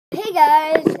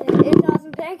guys, it's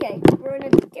Awesome Pancakes. We're in a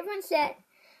different set.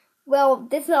 Well,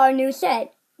 this is our new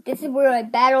set. This is where I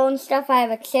battle and stuff. I have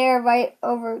a chair right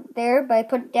over there, but I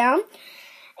put it down.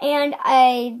 And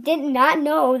I did not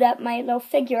know that my little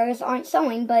figures aren't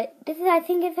sewing, but this is, I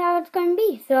think, is how it's going to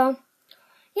be. So,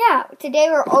 yeah, today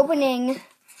we're opening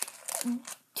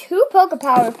 2 Poke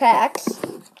Power packs.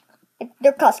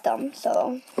 They're custom,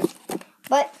 so.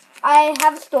 But I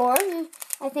have a store.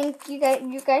 I think you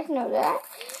guys know that.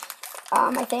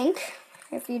 I think.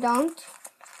 If you don't,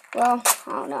 well,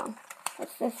 I don't know.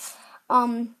 It's just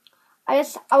I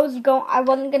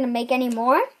wasn't gonna make any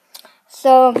more,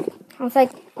 so I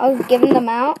was giving them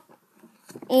out,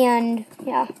 and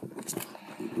yeah,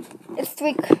 it's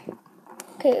 3.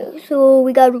 Okay, so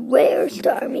we got a rare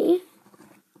Starmie,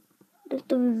 just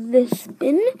a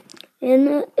Vispin, and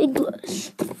a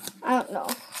Iglis. I don't know.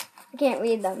 I can't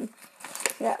read them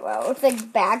that well. It's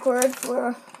like backwards.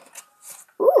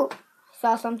 Ooh,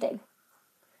 saw something.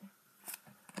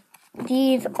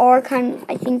 These are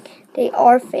I think they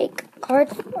are fake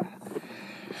cards.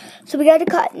 So we got a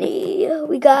Cottony,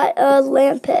 we got a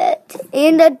Lampet,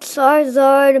 and a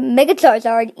Charizard, Mega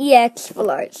Charizard EX Full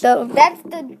Art. So that's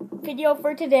the video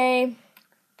for today.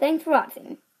 Thanks for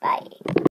watching. Bye.